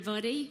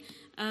Everybody.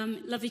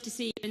 Lovely to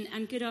see you,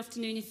 and good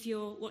afternoon if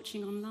you're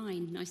watching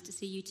online. Nice to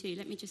see you too.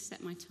 Let me just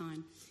set my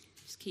time.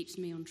 Just keeps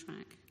me on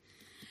track.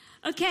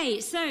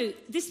 Okay, so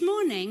this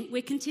morning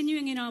we're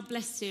continuing in our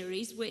Blessed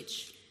series,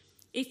 which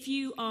if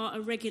you are a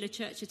regular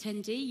church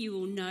attendee, you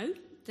will know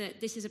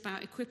that this is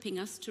about equipping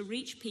us to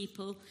reach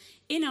people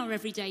in our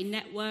everyday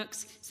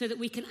networks so that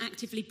we can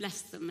actively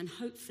bless them and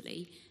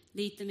hopefully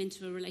lead them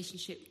into a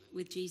relationship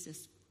with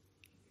Jesus.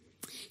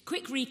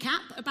 Quick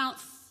recap. About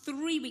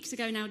 3 weeks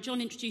ago now,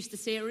 John introduced the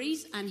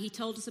series and he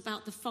told us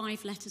about the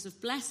 5 letters of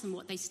bless and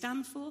what they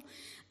stand for.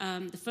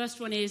 The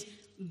first one is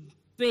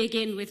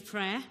begin with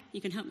prayer.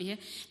 You can help me here.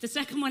 The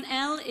second one,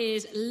 L,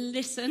 is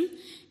listen.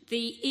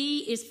 The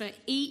E is for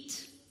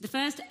eat. The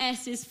first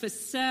S is for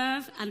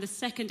serve, and the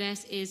second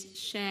S is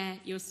share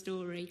your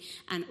story.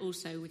 And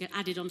also, we're going to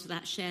add it onto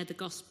that, share the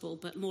gospel,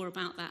 but more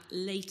about that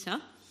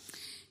later.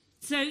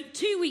 So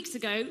 2 weeks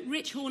ago,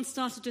 Rich Horn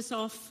started us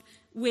off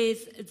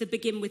with the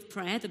begin with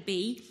prayer, the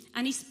B,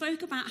 and he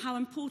spoke about how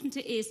important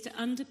it is to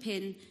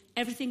underpin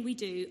everything we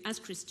do as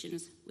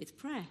Christians with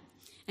prayer.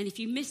 And if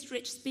you missed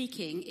Rich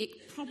speaking,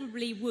 it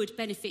probably would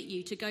benefit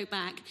you to go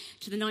back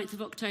to the 9th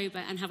of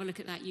October and have a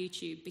look at that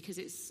YouTube, because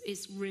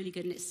it's really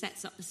good and it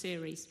sets up the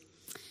series.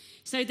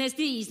 So there's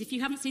these. If you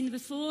haven't seen them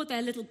before,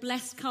 they're little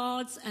bless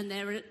cards, and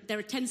there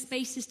are 10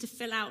 spaces to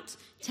fill out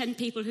 10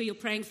 people who you're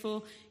praying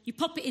for. You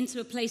pop it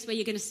into a place where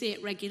you're going to see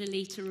it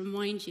regularly to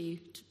remind you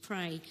to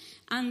pray.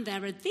 And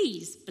there are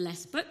these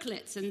bless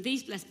booklets, and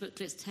these bless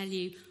booklets tell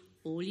you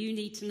all you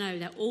need to know.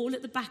 They're all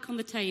at the back on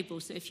the table,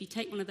 so if you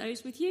take one of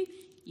those with you,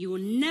 you will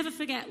never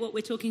forget what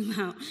we're talking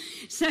about.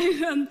 So,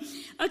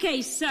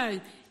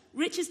 so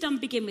Rich has done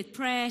begin with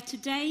prayer.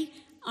 Today,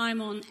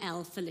 I'm on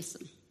L for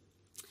listen.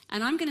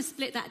 And I'm going to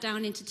split that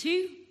down into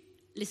 2,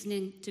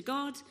 listening to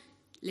God,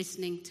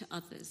 listening to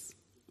others.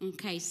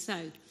 Okay,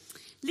 so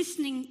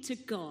listening to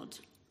God.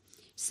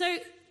 So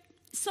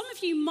some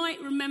of you might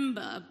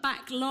remember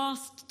back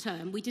last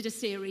term, we did a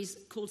series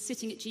called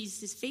Sitting at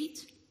Jesus'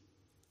 Feet.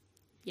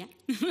 Yeah,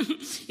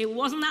 it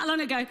wasn't that long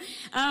ago.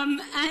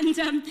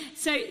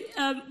 So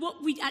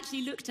what we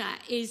actually looked at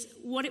is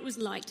what it was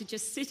like to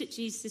just sit at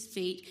Jesus'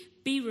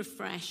 feet, be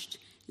refreshed,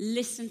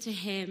 listen to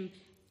him,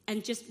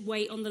 and just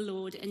wait on the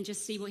Lord and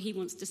just see what he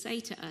wants to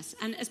say to us.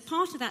 And as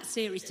part of that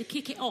series, to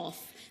kick it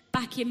off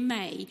back in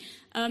May,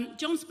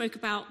 John spoke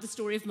about the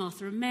story of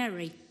Martha and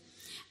Mary.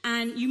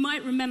 And you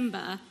might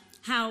remember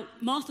how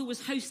Martha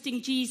was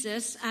hosting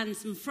Jesus and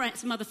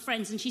some other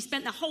friends, and she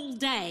spent the whole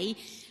day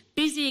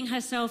busying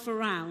herself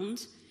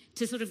around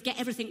to sort of get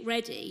everything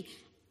ready.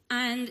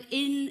 And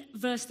in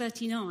verse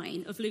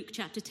 39 of Luke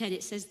chapter 10,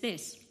 it says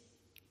this: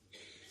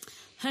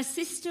 her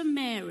sister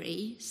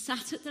Mary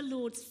sat at the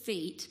Lord's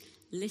feet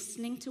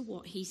listening to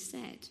what he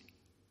said.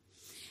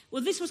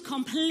 Well, this was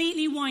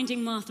completely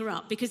winding Martha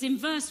up, because in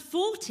verse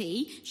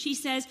 40, she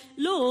says,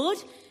 Lord,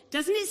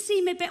 doesn't it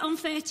seem a bit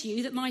unfair to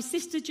you that my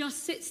sister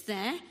just sits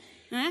there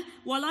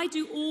while I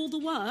do all the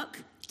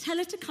work? Tell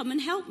her to come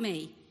and help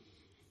me.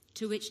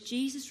 To which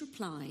Jesus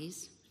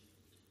replies,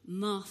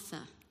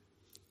 Martha,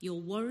 you're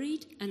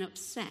worried and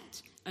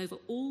upset over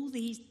all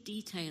these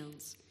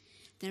details.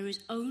 There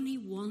is only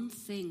one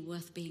thing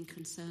worth being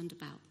concerned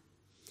about,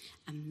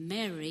 and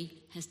Mary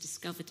has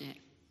discovered it.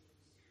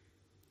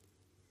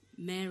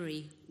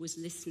 Mary was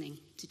listening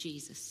to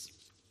Jesus.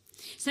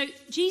 So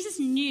Jesus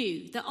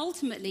knew that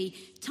ultimately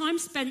time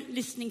spent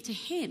listening to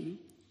him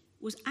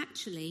was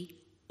actually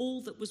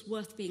all that was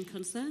worth being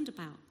concerned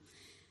about.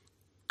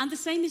 And the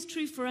same is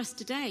true for us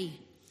today.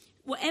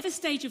 Whatever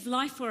stage of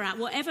life we're at,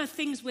 whatever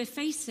things we're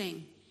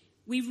facing,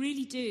 we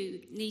really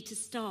do need to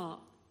start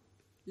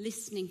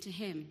listening to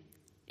him,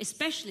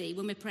 especially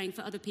when we're praying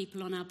for other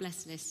people on our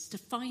blessed lists, to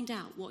find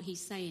out what he's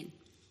saying.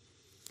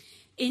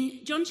 In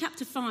John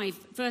chapter 5,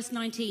 verse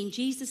 19,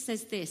 Jesus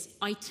says this: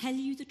 I tell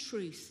you the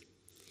truth,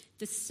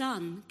 the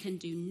Son can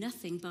do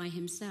nothing by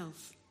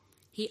himself.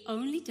 He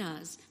only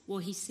does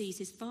what he sees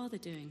his Father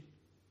doing.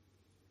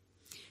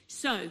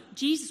 So,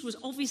 Jesus was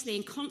obviously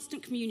in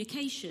constant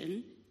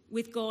communication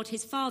with God,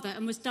 his Father,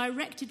 and was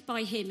directed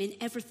by him in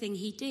everything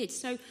he did.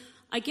 So,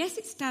 I guess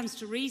it stands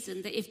to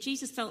reason that if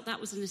Jesus felt that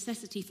was a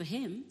necessity for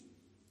him,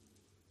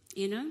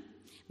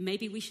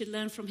 maybe we should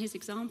learn from his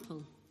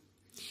example.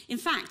 In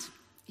fact,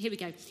 here we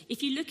go.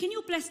 If you look in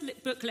your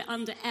blessed booklet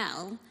under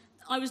L,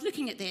 I was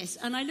looking at this,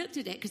 and I looked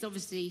at it because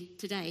obviously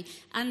today,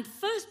 and the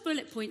first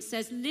bullet point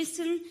says,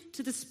 listen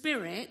to the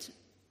Spirit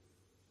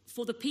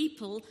for the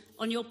people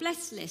on your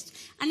blessed list.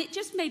 And it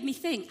just made me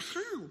think,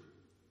 how?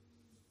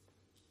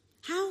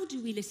 How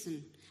do we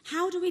listen?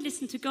 How do we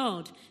listen to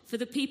God for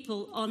the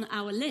people on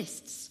our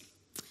lists?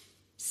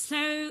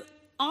 So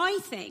I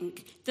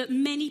think that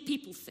many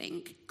people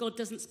think God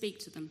doesn't speak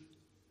to them,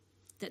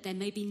 that they're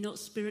maybe not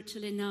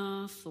spiritual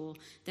enough, or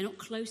they're not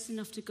close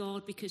enough to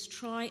God, because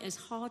try as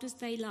hard as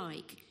they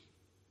like,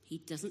 he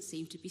doesn't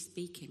seem to be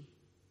speaking.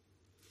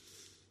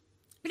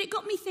 But it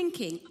got me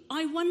thinking,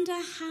 I wonder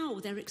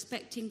how they're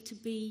expecting to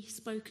be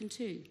spoken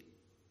to.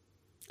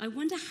 I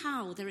wonder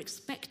how they're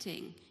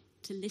expecting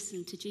to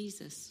listen to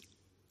Jesus.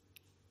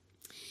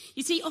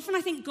 You see, often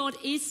I think God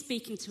is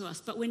speaking to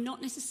us, but we're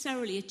not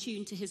necessarily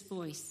attuned to his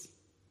voice.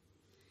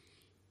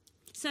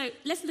 So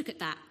let's look at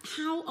that.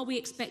 How are we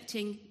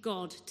expecting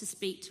God to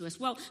speak to us?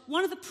 Well,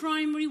 one of the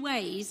primary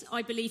ways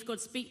I believe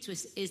God speaks to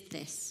us is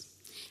this.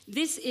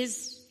 This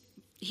is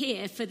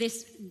here for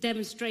this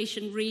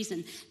demonstration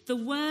reason. The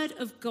word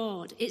of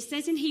God. It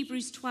says in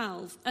Hebrews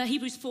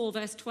 4,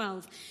 verse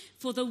 12,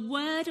 "For the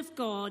word of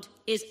God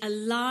is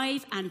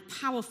alive and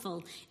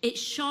powerful.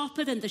 It's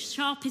sharper than the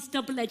sharpest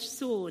double-edged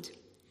sword."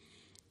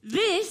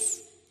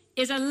 This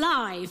is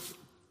alive.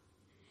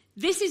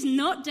 This is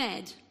not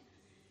dead.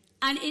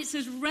 And it's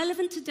as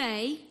relevant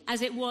today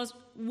as it was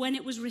when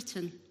it was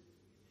written.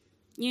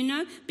 You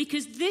know,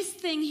 because this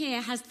thing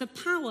here has the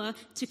power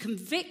to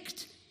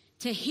convict,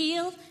 to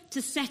heal,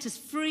 to set us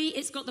free.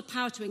 It's got the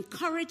power to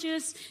encourage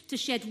us, to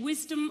shed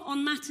wisdom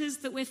on matters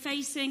that we're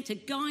facing, to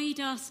guide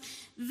us.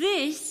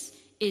 This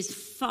is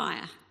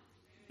fire,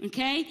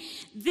 okay?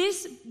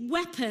 This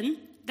weapon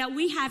that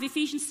we have,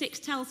 Ephesians 6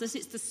 tells us,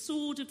 it's the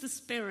sword of the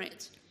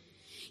Spirit.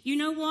 You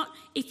know what?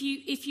 If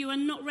you are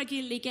not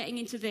regularly getting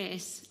into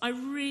this, I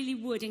really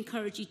would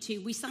encourage you to.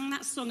 We sang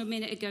that song a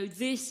minute ago,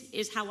 "This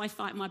is how I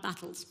fight my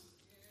battles."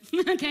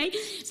 Okay?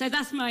 So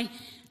that's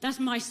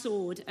my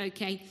sword,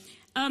 okay?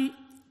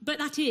 But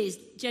that is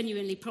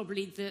genuinely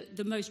probably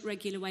the most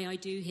regular way I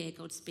do hear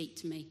God speak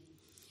to me.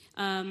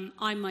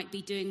 I might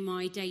be doing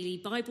my daily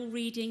Bible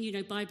reading, you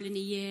know, Bible in a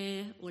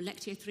year, or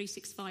Lectio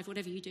 365,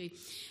 whatever you do.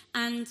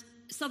 And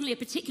suddenly a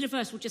particular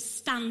verse will just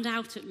stand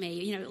out at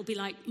me. You know, it'll be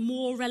like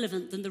more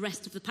relevant than the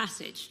rest of the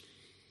passage.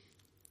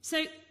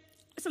 So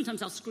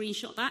sometimes I'll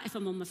screenshot that if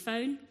I'm on my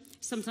phone.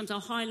 Sometimes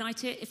I'll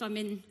highlight it if I'm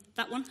in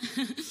that one.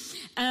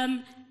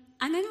 And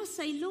then I'll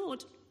say,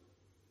 "Lord,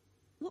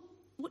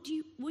 what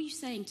are you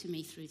saying to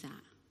me through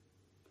that?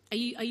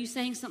 Are you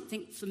saying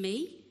something for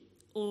me?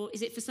 Or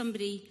is it for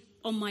somebody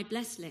on my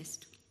blessed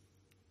list?"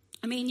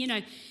 I mean, you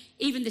know,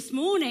 even this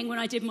morning when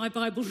I did my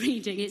Bible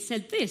reading, it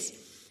said this: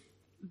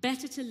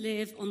 "Better to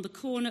live on the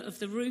corner of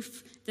the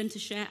roof than to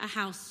share a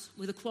house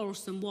with a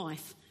quarrelsome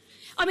wife."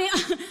 I mean,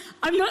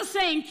 I'm not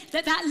saying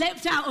that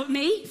leapt out at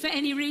me for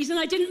any reason.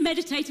 I didn't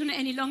meditate on it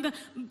any longer,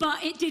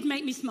 but it did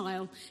make me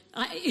smile.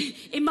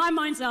 In my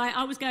mind's eye,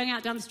 I was going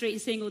out down the street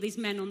and seeing all these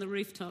men on the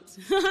rooftops.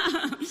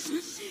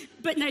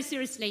 But no,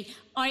 seriously,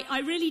 I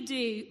really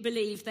do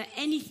believe that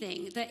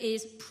anything that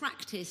is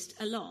practiced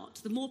a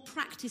lot, the more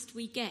practiced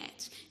we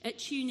get at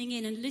tuning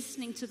in and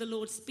listening to the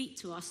Lord speak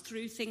to us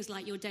through things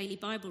like your daily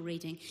Bible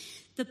reading,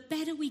 the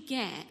better we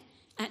get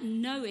at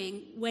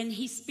knowing when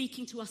he's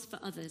speaking to us for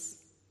others.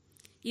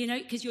 You know,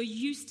 because you're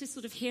used to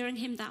sort of hearing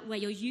him that way.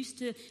 You're used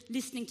to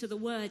listening to the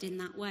word in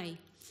that way.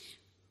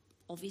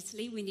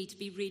 Obviously, we need to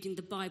be reading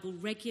the Bible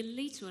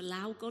regularly to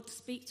allow God to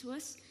speak to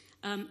us.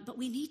 But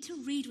we need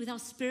to read with our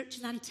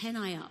spiritual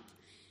antennae up.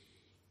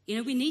 You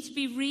know, we need to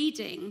be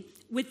reading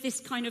with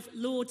this kind of,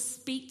 "Lord,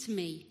 speak to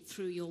me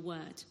through your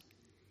word.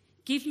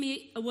 Give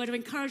me a word of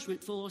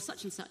encouragement for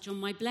such and such on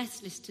my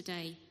blessed list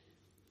today."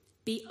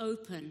 Be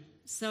open.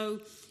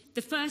 So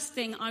the first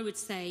thing I would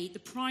say, the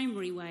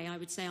primary way I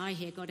would say I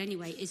hear God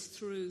anyway, is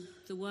through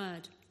the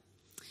word.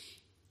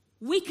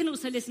 We can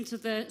also listen to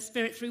the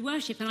Spirit through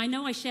worship, and I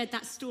know I shared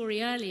that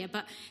story earlier,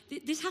 but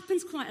this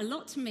happens quite a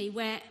lot to me,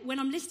 where when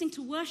I'm listening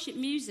to worship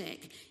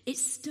music, it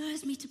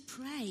stirs me to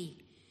pray.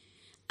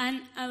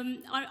 And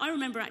I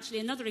remember actually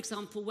another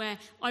example where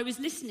I was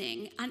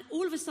listening, and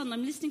all of a sudden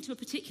I'm listening to a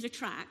particular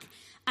track,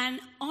 and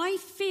I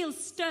feel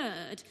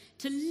stirred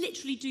to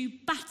literally do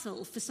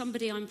battle for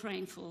somebody I'm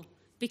praying for,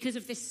 because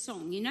of this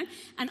song, you know?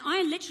 And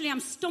I literally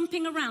am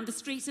stomping around the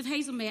streets of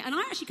Hazelmere, and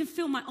I actually can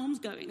feel my arms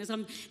going as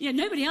I'm, you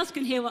know, nobody else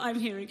can hear what I'm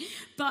hearing.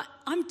 But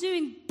I'm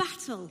doing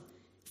battle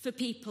for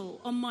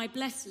people on my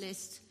blessed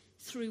list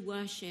through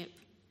worship.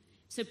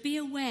 So be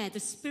aware, the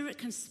Spirit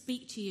can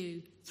speak to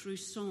you through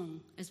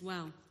song as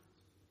well.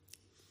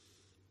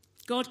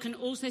 God can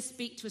also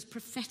speak to us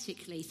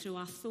prophetically through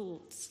our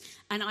thoughts.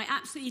 And I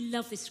absolutely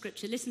love this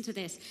scripture. Listen to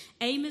this.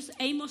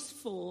 Amos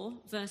 4,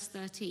 verse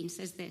 13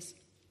 says this: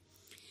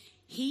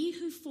 "He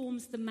who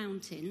forms the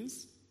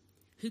mountains,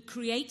 who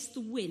creates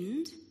the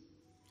wind,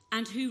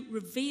 and who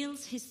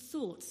reveals his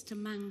thoughts to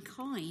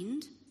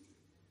mankind,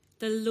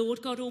 the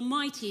Lord God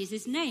Almighty is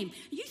his name."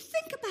 You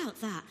think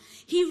about that.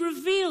 He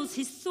reveals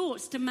his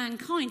thoughts to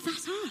mankind.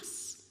 That's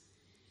us.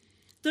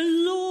 The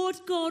Lord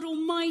God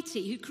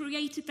Almighty, who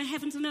created the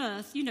heavens and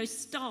earth, you know,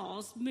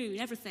 stars, moon,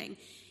 everything.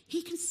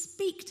 He can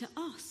speak to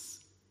us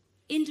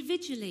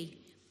individually.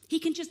 He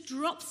can just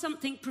drop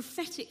something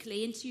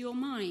prophetically into your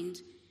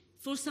mind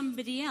for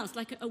somebody else,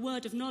 like a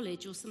word of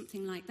knowledge or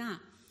something like that.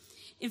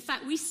 In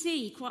fact, we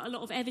see quite a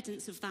lot of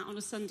evidence of that on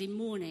a Sunday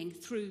morning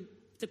through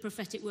the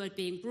prophetic word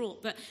being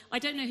brought. But I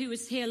don't know who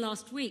was here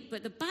last week,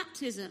 but the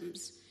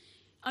baptisms,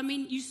 I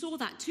mean, you saw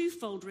that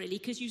twofold, really,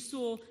 because you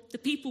saw the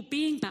people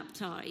being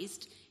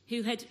baptized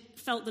who had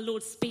felt the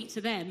Lord speak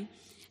to them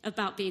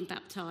about being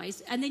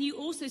baptized. And then you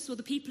also saw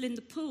the people in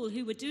the pool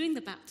who were doing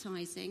the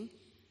baptizing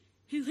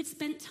who had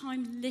spent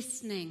time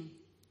listening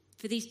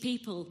for these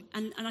people,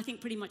 and I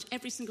think pretty much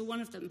every single one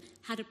of them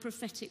had a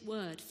prophetic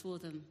word for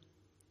them.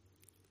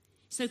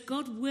 So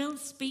God will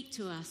speak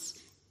to us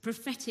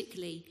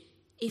prophetically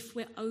if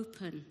we're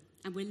open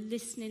and we're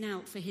listening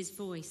out for his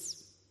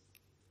voice.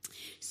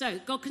 So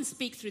God can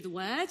speak through the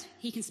word.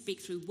 He can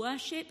speak through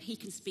worship. He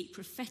can speak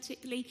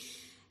prophetically.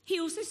 He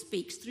also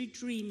speaks through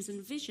dreams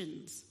and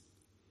visions.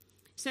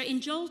 So in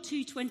Joel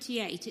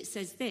 2:28, it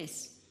says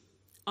this: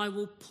 I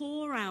will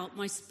pour out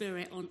my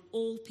spirit on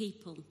all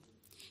people.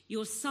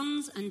 Your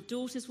sons and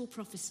daughters will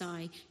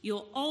prophesy.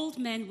 Your old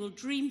men will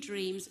dream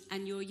dreams,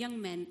 and your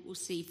young men will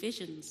see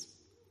visions.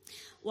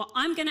 Well,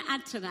 I'm going to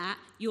add to that,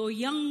 your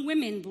young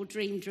women will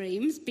dream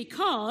dreams,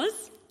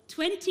 because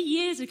 20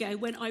 years ago,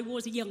 when I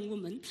was a young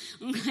woman,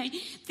 okay,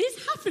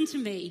 this happened to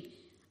me.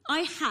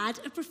 I had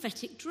a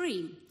prophetic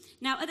dream.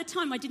 Now, at the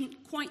time, I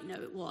didn't quite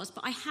know it was,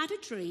 but I had a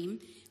dream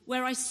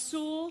where I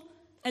saw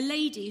a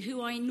lady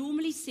who I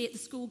normally see at the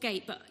school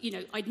gate, but,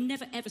 I'd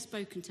never, ever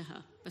spoken to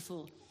her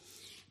before.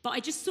 But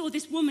I just saw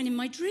this woman in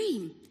my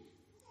dream.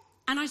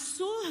 And I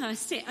saw her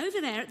sit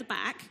over there at the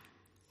back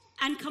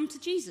and come to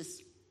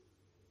Jesus.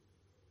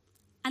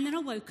 And then I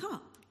woke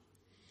up.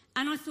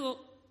 And I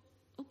thought,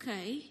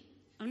 okay,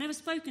 I've never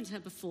spoken to her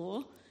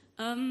before.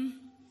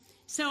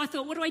 So I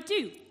thought, what do I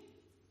do?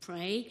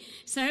 Pray.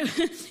 So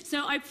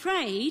I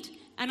prayed,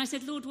 and I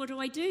said, Lord, what do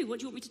I do? What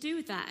do you want me to do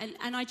with that?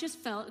 And I just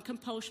felt a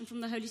compulsion from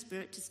the Holy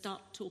Spirit to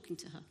start talking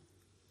to her.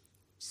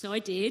 So I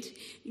did.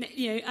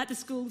 At the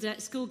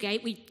school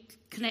gate, we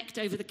connect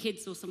over the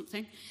kids or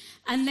something.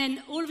 And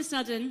then all of a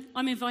sudden,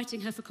 I'm inviting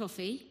her for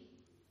coffee.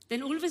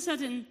 Then all of a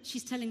sudden,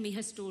 she's telling me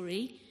her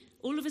story.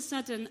 All of a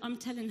sudden, I'm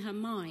telling her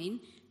mine.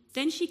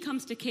 Then she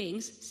comes to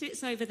King's,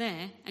 sits over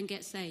there, and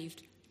gets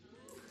saved.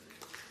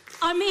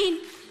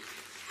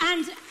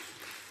 And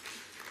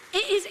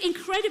it is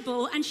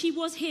incredible. And she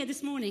was here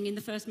this morning in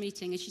the first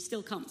meeting, and she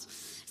still comes.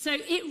 So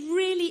it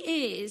really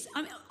is.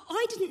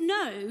 I didn't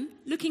know,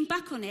 looking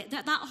back on it,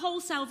 that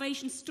whole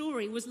salvation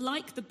story was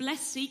like the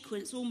blessed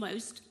sequence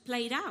almost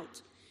played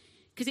out.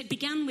 Because it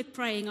began with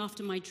praying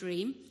after my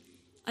dream.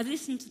 I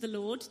listened to the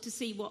Lord to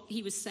see what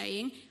he was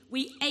saying.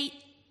 We ate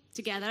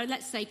together,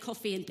 let's say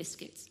coffee and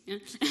biscuits. Yeah?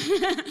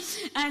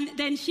 And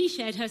then she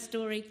shared her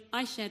story,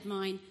 I shared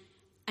mine,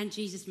 and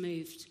Jesus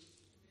moved.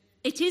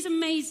 It is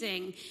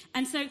amazing.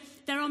 And so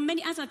there are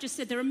many, as I've just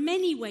said, there are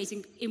many ways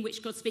in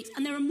which God speaks,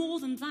 and there are more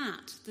than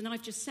that, than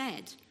I've just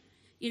said.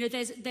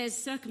 There's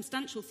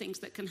circumstantial things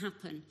that can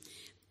happen.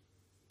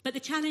 But the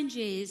challenge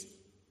is,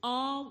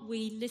 are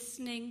we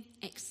listening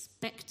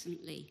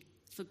expectantly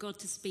for God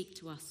to speak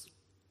to us?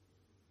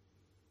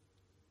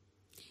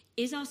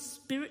 Is our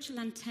spiritual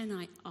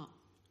antennae up?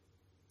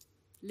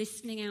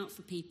 Listening out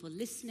for people,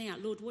 listening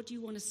out. Lord, what do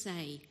you want to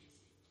say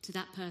to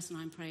that person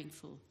I'm praying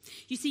for?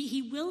 You see,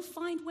 he will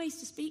find ways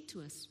to speak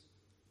to us.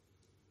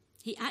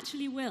 He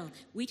actually will.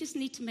 We just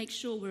need to make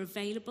sure we're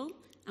available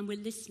and we're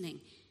listening.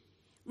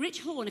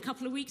 Rich Horn, a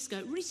couple of weeks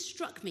ago, really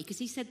struck me because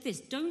he said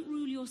this: don't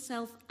rule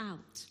yourself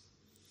out.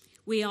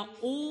 We are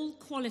all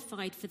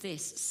qualified for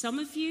this. Some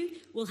of you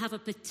will have a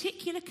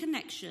particular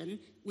connection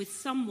with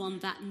someone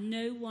that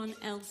no one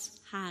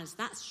else has.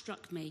 That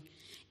struck me.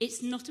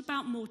 It's not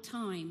about more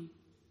time.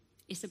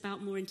 It's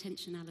about more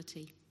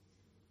intentionality.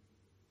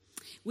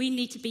 We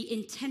need to be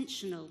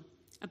intentional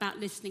about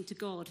listening to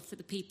God for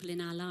the people in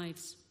our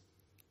lives.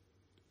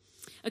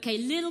 Okay,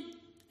 little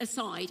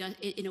aside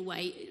in a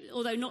way,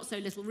 although not so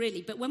little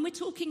really, but when we're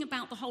talking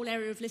about the whole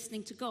area of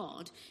listening to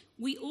God,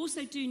 we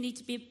also do need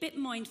to be a bit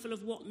mindful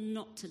of what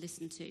not to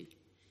listen to,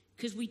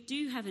 because we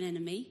do have an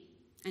enemy,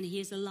 and he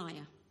is a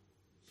liar.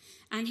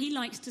 And he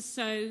likes to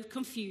sow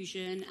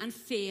confusion and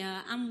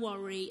fear and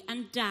worry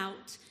and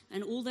doubt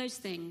and all those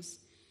things.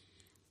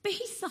 But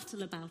he's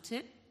subtle about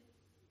it,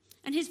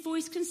 and his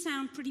voice can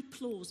sound pretty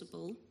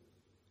plausible.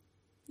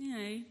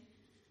 You're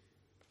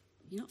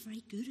not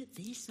very good at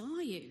this,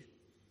 are you?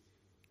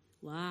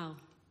 Wow.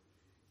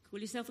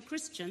 Call yourself a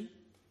Christian,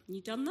 and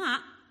you've done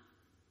that.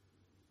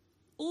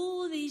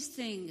 All these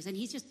things, and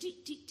he's just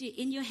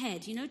in your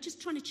head,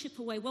 just trying to chip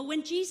away. Well,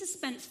 when Jesus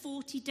spent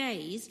 40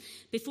 days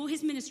before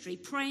his ministry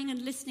praying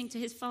and listening to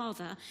his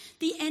Father,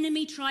 the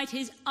enemy tried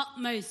his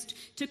utmost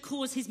to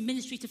cause his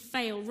ministry to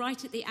fail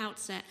right at the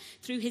outset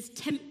through his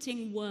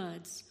tempting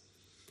words.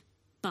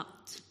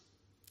 But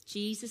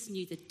Jesus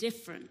knew the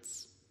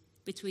difference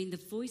between the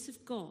voice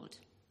of God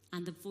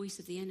and the voice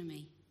of the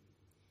enemy.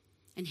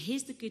 And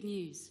here's the good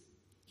news.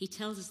 He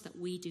tells us that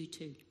we do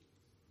too.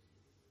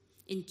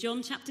 In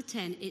John chapter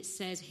 10, it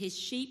says, his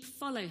sheep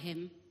follow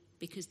him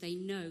because they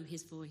know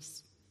his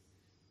voice.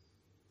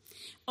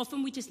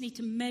 Often we just need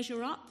to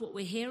measure up what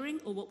we're hearing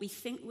or what we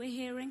think we're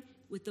hearing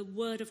with the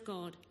word of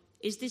God.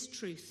 Is this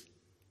truth?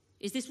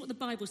 Is this what the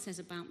Bible says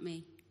about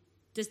me?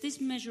 Does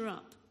this measure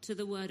up to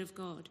the word of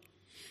God?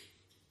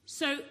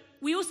 So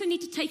we also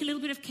need to take a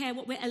little bit of care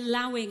what we're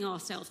allowing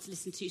ourselves to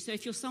listen to. So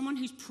if you're someone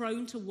who's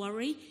prone to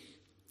worry,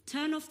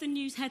 turn off the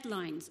news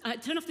headlines.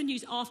 Turn off the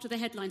news after the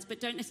headlines,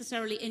 but don't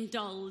necessarily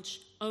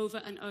indulge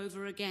over and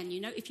over again.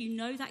 If you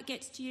know that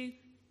gets to you,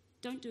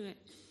 don't do it.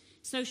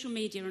 Social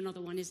media,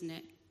 another one, isn't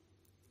it?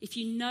 If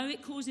you know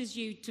it causes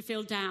you to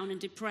feel down and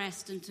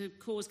depressed and to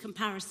cause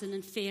comparison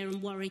and fear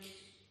and worry,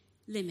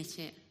 limit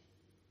it.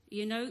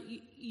 You know,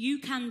 you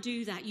can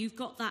do that. You've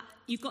got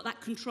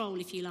that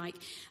control, if you like.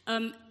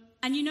 And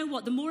you know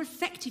what? The more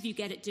effective you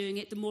get at doing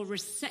it, the more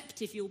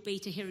receptive you'll be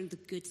to hearing the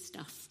good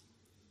stuff.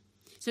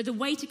 So the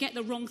way to get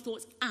the wrong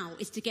thoughts out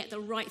is to get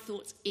the right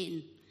thoughts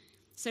in.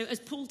 So as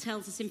Paul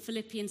tells us in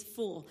Philippians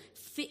 4,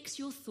 fix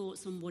your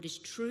thoughts on what is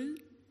true,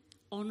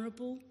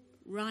 honourable,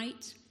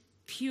 right,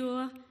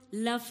 pure,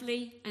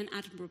 lovely, and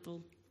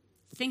admirable.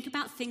 Think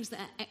about things that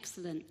are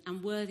excellent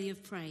and worthy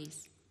of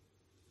praise.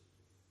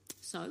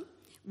 So,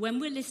 when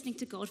we're listening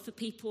to God for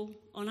people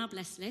on our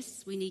blessed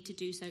lists, we need to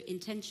do so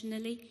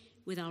intentionally,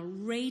 with our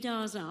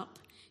radars up,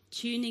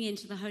 tuning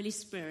into the Holy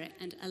Spirit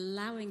and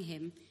allowing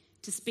him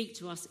to speak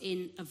to us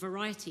in a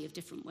variety of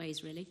different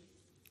ways, really.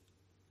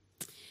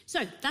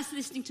 So, that's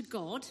listening to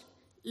God.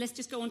 Let's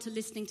just go on to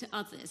listening to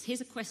others.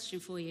 Here's a question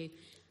for you.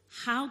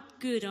 How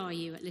good are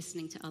you at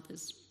listening to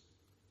others?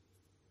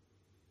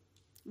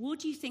 What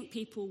do you think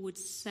people would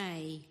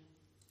say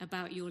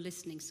about your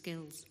listening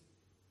skills?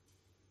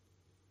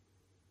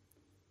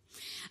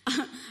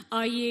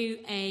 Are you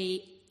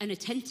an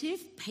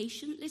attentive,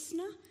 patient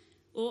listener?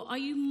 Or are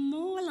you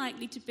more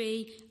likely to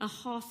be a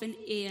half an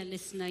ear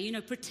listener, you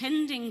know,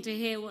 pretending to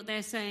hear what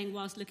they're saying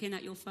whilst looking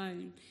at your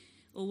phone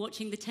or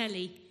watching the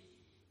telly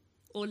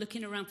or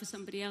looking around for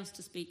somebody else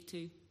to speak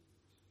to?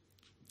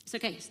 It's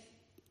okay.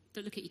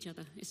 Don't look at each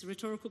other. It's a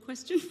rhetorical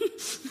question.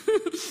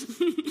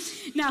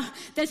 Now,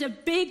 there's a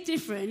big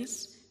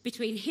difference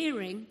between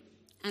hearing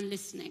and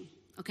listening.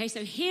 Okay,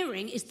 so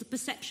hearing is the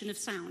perception of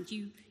sound.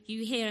 You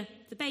hear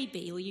the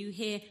baby, or you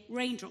hear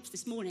raindrops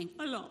this morning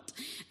a lot,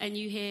 and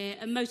you hear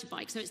a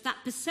motorbike. So it's that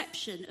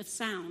perception of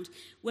sound.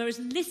 Whereas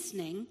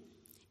listening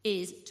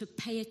is to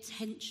pay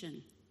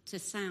attention to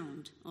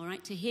sound, all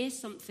right? To hear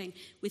something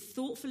with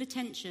thoughtful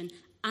attention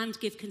and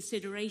give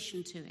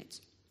consideration to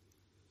it.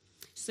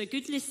 So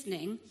good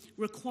listening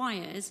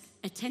requires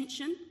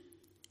attention,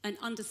 an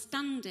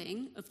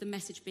understanding of the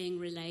message being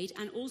relayed,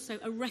 and also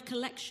a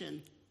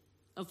recollection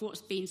of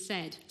what's been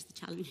said. It's the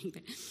challenging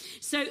bit.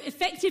 So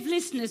effective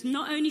listeners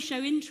not only show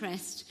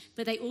interest,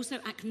 but they also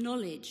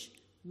acknowledge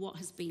what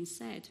has been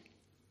said.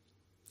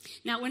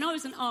 Now, when I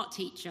was an art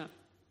teacher,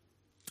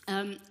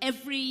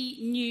 every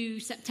new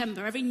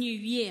September, every new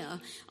year,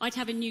 I'd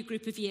have a new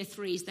group of year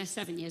threes. They're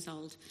 7 years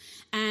old.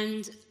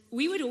 And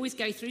we would always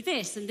go through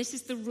this, and this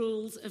is the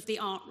rules of the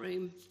art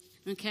room,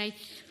 okay?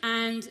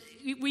 And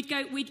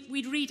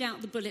we'd read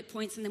out the bullet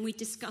points, and then we'd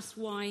discuss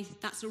why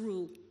that's a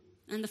rule.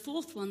 And the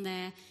fourth one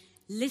there,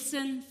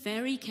 listen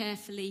very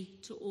carefully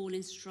to all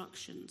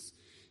instructions.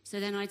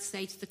 So then I'd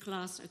say to the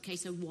class, okay,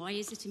 so why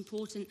is it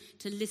important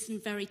to listen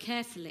very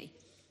carefully?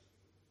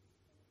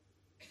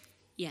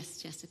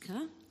 Yes,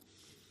 Jessica.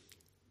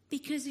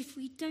 Because if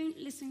we don't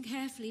listen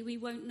carefully, we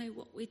won't know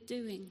what we're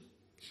doing.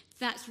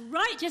 That's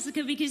right,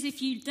 Jessica, because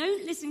if you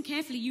don't listen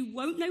carefully, you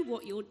won't know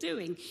what you're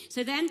doing.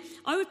 So then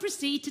I would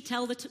proceed to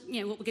tell what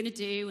we're going to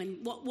do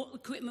and what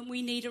equipment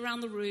we need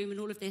around the room and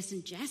all of this.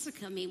 And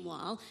Jessica,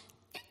 meanwhile,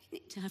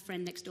 to her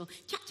friend next door,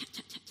 chat.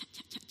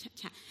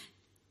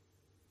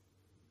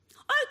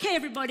 Okay,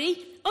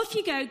 everybody, off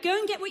you go. Go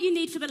and get what you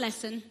need for the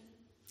lesson.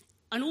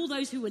 And all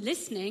those who were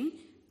listening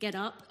get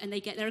up and they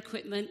get their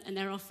equipment and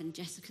they're off, and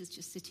Jessica's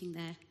just sitting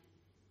there.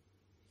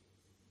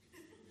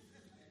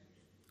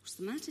 What's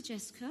the matter,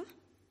 Jessica?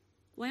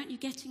 Why aren't you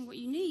getting what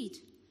you need?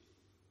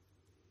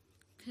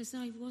 Because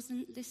I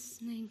wasn't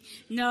listening.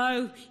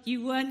 No,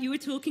 you weren't. You were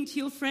talking to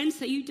your friend,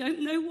 so you don't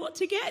know what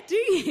to get, do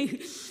you?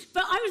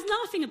 But I was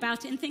laughing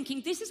about it and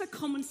thinking, this is a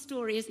common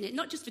story, isn't it?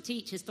 Not just for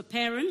teachers, for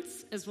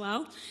parents as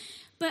well.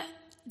 But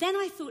then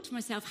I thought to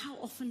myself, how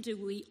often do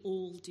we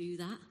all do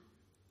that?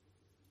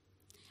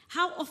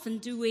 How often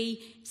do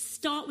we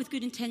start with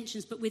good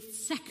intentions, but with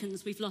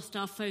seconds we've lost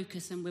our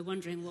focus and we're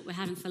wondering what we're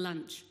having for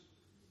lunch?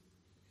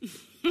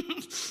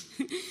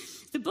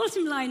 The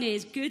bottom line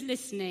is good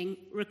listening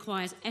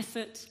requires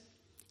effort,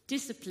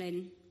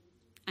 discipline,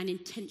 and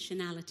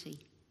intentionality.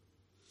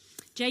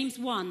 James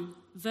 1,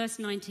 verse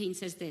 19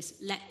 says this,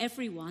 let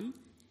everyone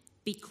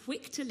be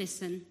quick to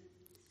listen,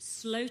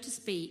 slow to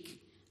speak,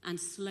 and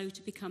slow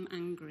to become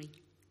angry.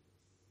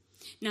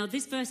 Now,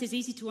 this verse is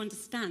easy to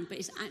understand, but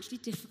it's actually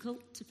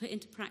difficult to put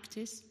into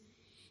practice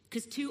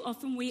because too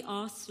often we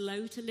are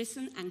slow to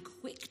listen and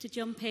quick to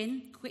jump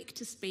in, quick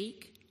to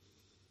speak.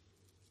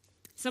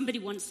 Somebody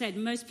once said,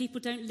 most people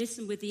don't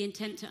listen with the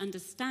intent to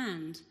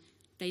understand.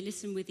 They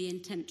listen with the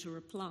intent to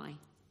reply.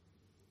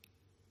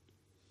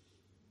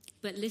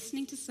 But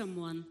listening to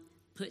someone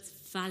puts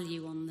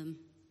value on them.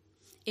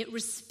 It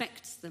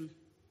respects them.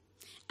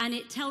 And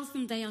it tells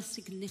them they are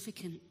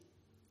significant.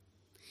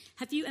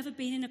 Have you ever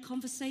been in a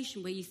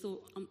conversation where you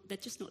thought, they're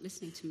just not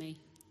listening to me?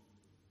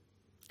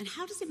 And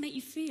how does it make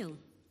you feel?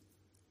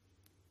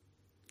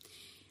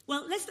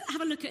 Well, let's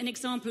have a look at an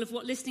example of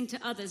what listening to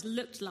others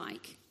looked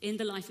like in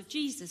the life of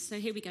Jesus. So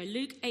here we go,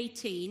 Luke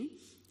 18,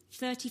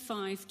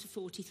 35 to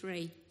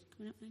 43.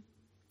 Coming up now?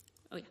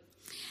 Oh, yeah.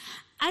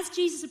 As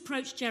Jesus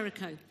approached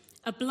Jericho,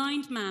 a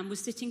blind man was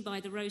sitting by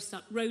the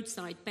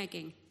roadside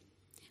begging.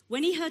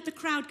 When he heard the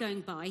crowd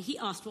going by, he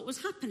asked what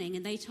was happening,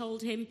 and they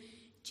told him,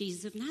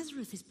 Jesus of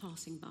Nazareth is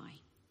passing by.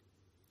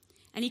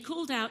 And he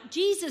called out,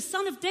 "Jesus,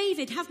 Son of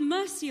David, have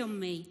mercy on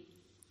me."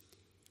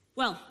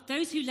 Well,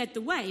 those who led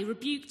the way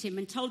rebuked him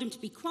and told him to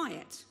be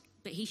quiet,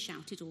 but he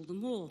shouted all the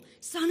more,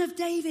 "Son of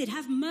David,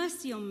 have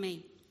mercy on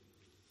me."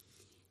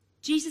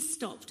 Jesus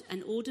stopped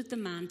and ordered the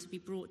man to be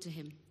brought to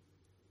him.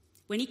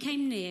 When he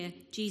came near,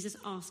 Jesus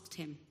asked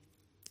him,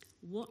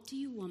 "What do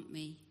you want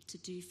me to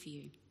do for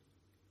you?"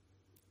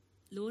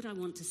 "Lord, I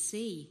want to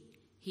see,"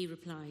 he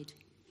replied.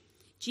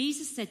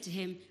 Jesus said to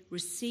him,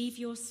 "Receive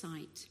your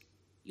sight.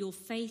 Your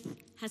faith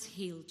has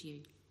healed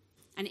you."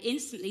 And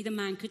instantly the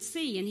man could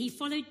see, and he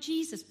followed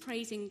Jesus,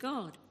 praising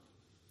God.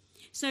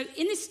 So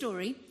in this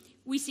story,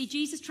 we see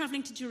Jesus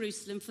traveling to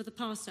Jerusalem for the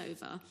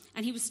Passover,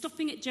 and he was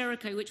stopping at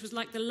Jericho, which was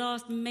like the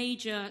last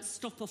major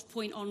stop-off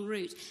point en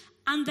route.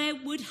 And there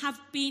would have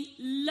been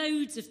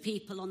loads of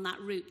people on that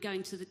route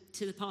going to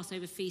the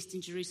Passover feast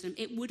in Jerusalem.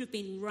 It would have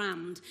been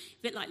rammed,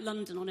 a bit like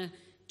London on a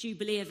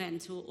Jubilee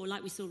event, or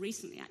like we saw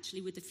recently,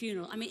 actually, with the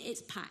funeral. I mean,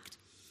 it's packed.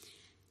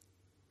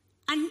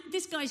 And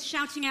this guy's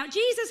shouting out,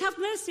 "Jesus, have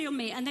mercy on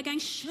me." And they're going,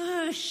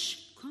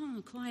 "Shush, come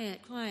on,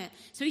 quiet, quiet."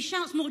 So he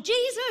shouts more,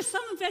 "Jesus,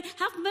 Son of David,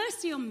 have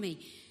mercy on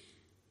me."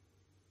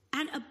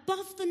 And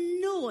above the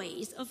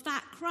noise of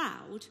that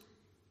crowd,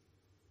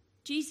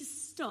 Jesus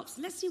stops.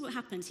 Let's see what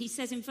happens. He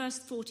says in verse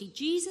 40,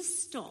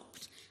 Jesus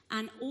stopped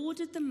and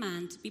ordered the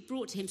man to be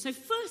brought to him. So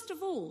first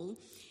of all,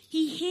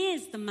 he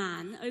hears the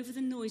man over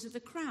the noise of the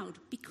crowd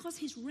because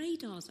his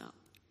radar's up.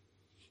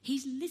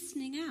 He's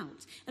listening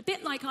out. A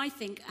bit like, I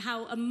think,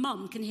 how a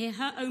mum can hear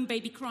her own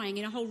baby crying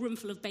in a whole room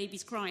full of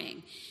babies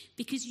crying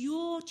because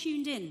you're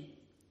tuned in.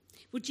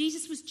 Well,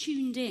 Jesus was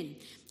tuned in.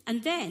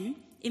 And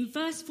then in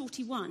verse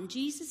 41,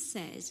 Jesus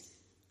says,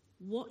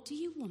 "What do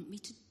you want me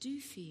to do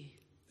for you?"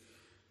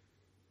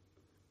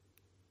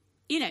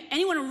 You know,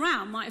 anyone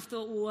around might have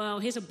thought, "Well,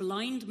 here's a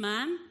blind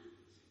man.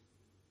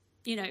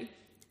 You know,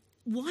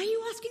 why are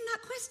you asking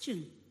that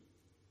question?"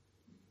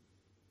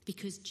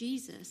 Because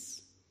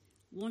Jesus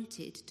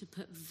wanted to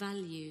put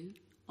value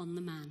on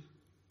the man.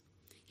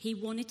 He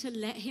wanted to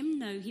let him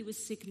know he was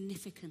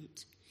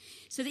significant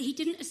so that he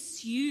didn't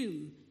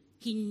assume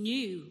he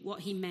knew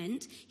what he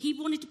meant. He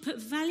wanted to put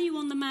value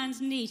on the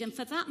man's need, and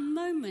for that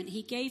moment,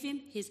 he gave him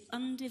his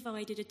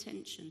undivided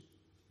attention.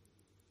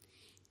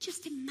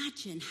 Just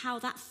imagine how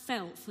that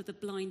felt for the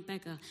blind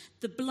beggar.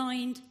 The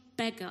blind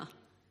beggar.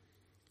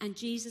 And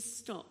Jesus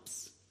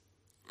stops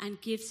and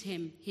gives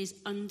him his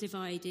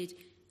undivided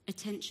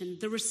attention,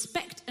 the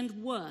respect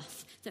and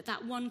worth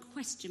that one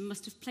question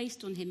must have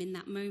placed on him in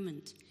that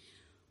moment.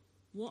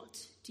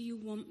 "What do you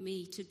want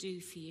me to do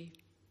for you?"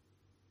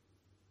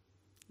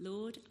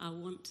 "Lord, I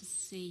want to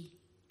see."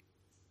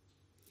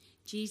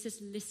 Jesus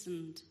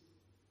listened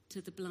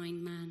to the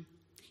blind man.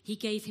 He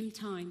gave him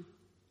time.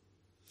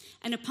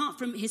 And apart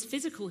from his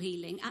physical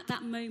healing, at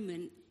that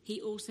moment,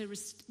 he also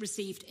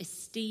received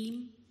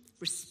esteem,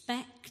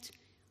 respect,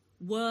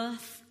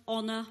 worth,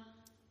 honor,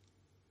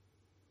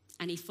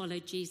 and he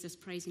followed Jesus,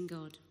 praising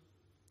God.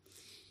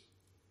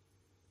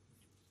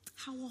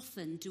 How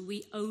often do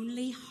we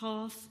only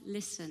half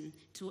listen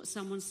to what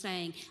someone's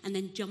saying and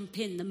then jump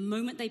in the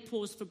moment they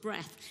pause for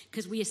breath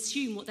because we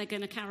assume what they're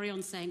going to carry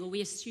on saying or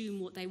we assume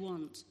what they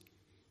want,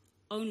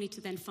 only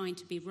to then find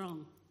to be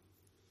wrong?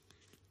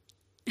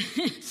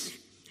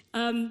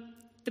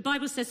 The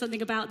Bible says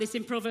something about this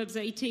in Proverbs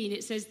 18.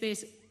 It says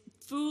this: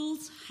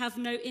 "Fools have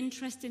no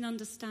interest in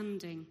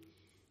understanding.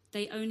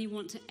 They only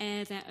want to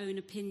air their own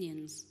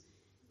opinions.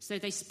 So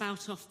they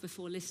spout off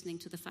before listening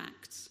to the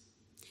facts."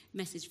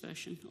 Message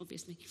version,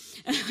 obviously.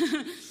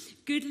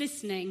 Good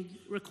listening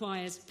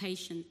requires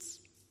patience.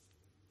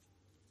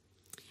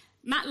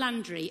 Matt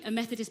Landry, a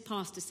Methodist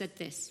pastor, said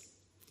this: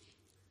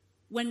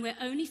 "When we're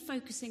only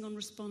focusing on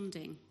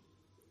responding,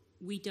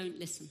 we don't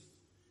listen.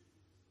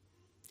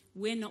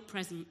 We're not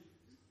present.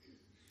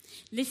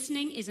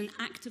 Listening is an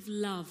act of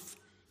love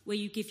where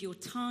you give your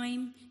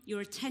time, your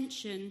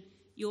attention,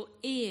 your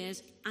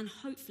ears, and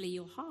hopefully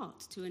your heart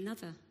to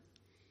another.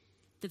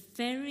 The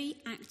very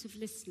act of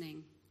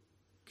listening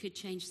could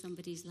change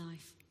somebody's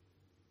life."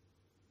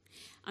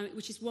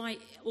 Which is why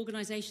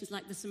organisations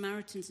like the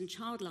Samaritans and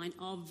Childline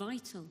are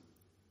vital,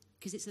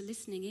 because it's a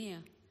listening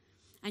ear.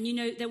 And you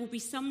know, there will be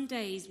some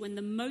days when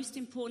the most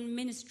important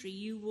ministry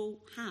you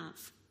will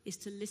have is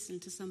to listen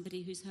to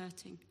somebody who's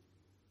hurting.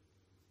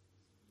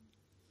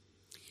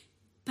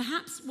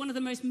 Perhaps one of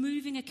the most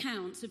moving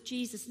accounts of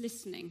Jesus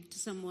listening to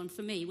someone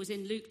for me was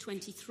in Luke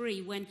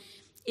 23, when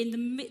in the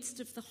midst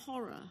of the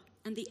horror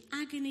and the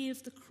agony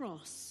of the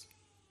cross,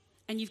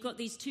 and you've got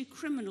these two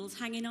criminals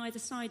hanging either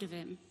side of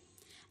him,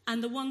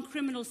 and the one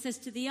criminal says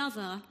to the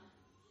other,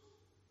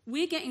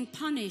 "We're getting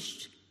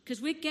punished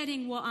because we're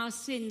getting what our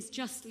sins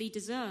justly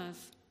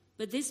deserve,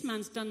 but this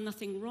man's done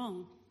nothing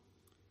wrong."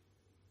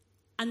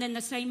 And then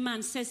the same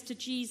man says to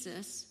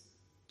Jesus,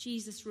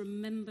 "Jesus,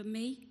 remember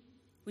me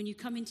when you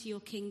come into your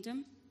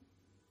kingdom."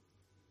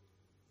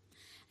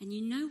 And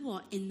you know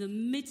what? In the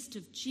midst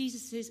of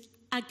Jesus'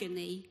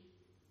 agony,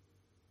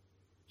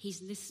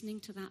 he's listening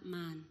to that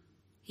man.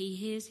 He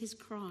hears his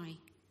cry,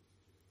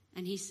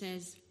 and he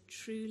says,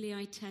 "Truly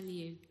I tell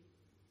you,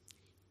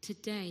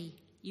 today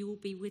you will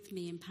be with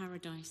me in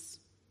paradise.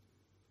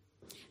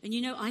 And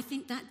you know, I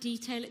think that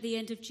detail at the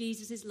end of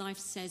Jesus' life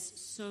says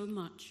so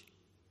much.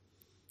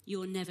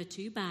 You're never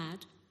too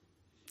bad,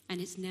 and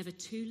it's never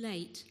too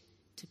late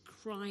to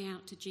cry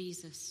out to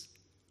Jesus,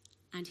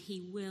 and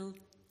he will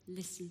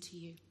listen to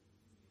you.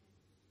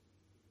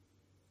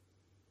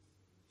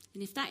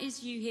 And if that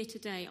is you here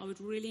today, I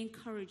would really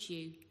encourage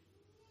you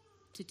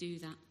to do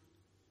that.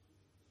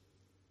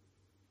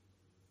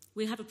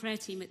 We'll have a prayer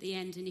team at the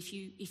end, and if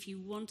you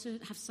want to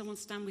have someone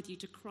stand with you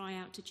to cry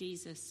out to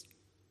Jesus,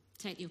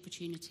 take the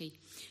opportunity.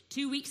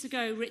 2 weeks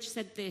ago, Rich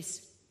said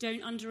this: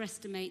 don't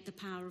underestimate the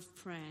power of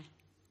prayer.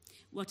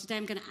 Well, today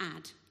I'm going to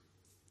add,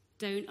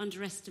 don't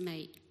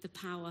underestimate the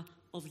power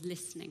of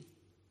listening.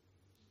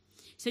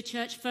 So,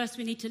 church, first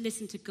we need to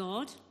listen to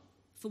God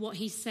for what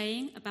he's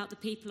saying about the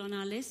people on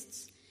our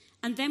lists.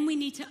 And then we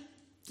need to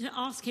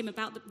ask him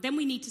about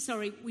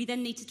we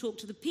then need to talk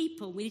to the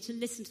people. We need to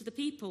listen to the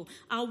people,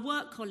 our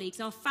work colleagues,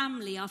 our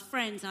family, our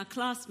friends, our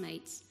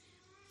classmates.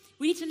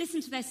 We need to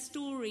listen to their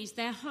stories,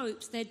 their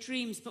hopes, their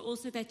dreams, but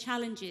also their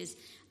challenges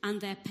and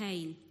their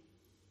pain.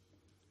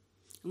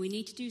 And we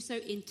need to do so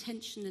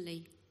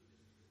intentionally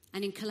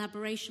and in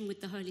collaboration with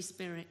the Holy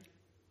Spirit.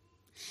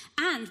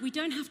 And we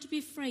don't have to be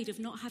afraid of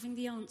not having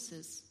the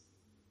answers.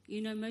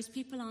 You know, most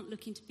people aren't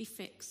looking to be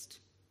fixed.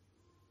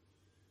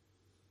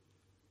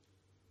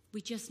 We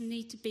just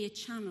need to be a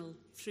channel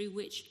through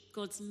which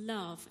God's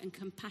love and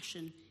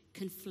compassion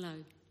can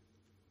flow.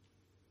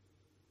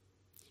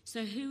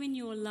 So who in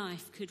your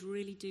life could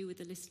really do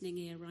with a listening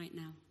ear right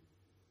now?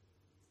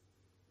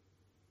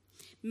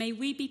 May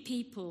we be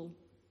people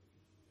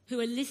who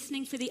are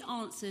listening for the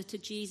answer to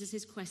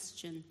Jesus'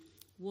 question,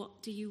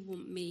 what do you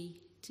want me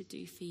to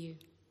do for you?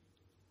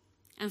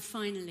 And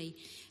finally,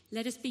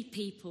 let us be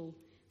people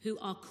who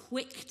are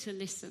quick to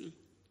listen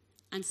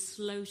and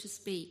slow to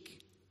speak.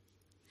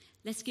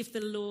 Let's give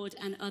the Lord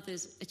and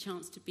others a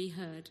chance to be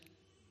heard.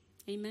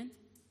 Amen.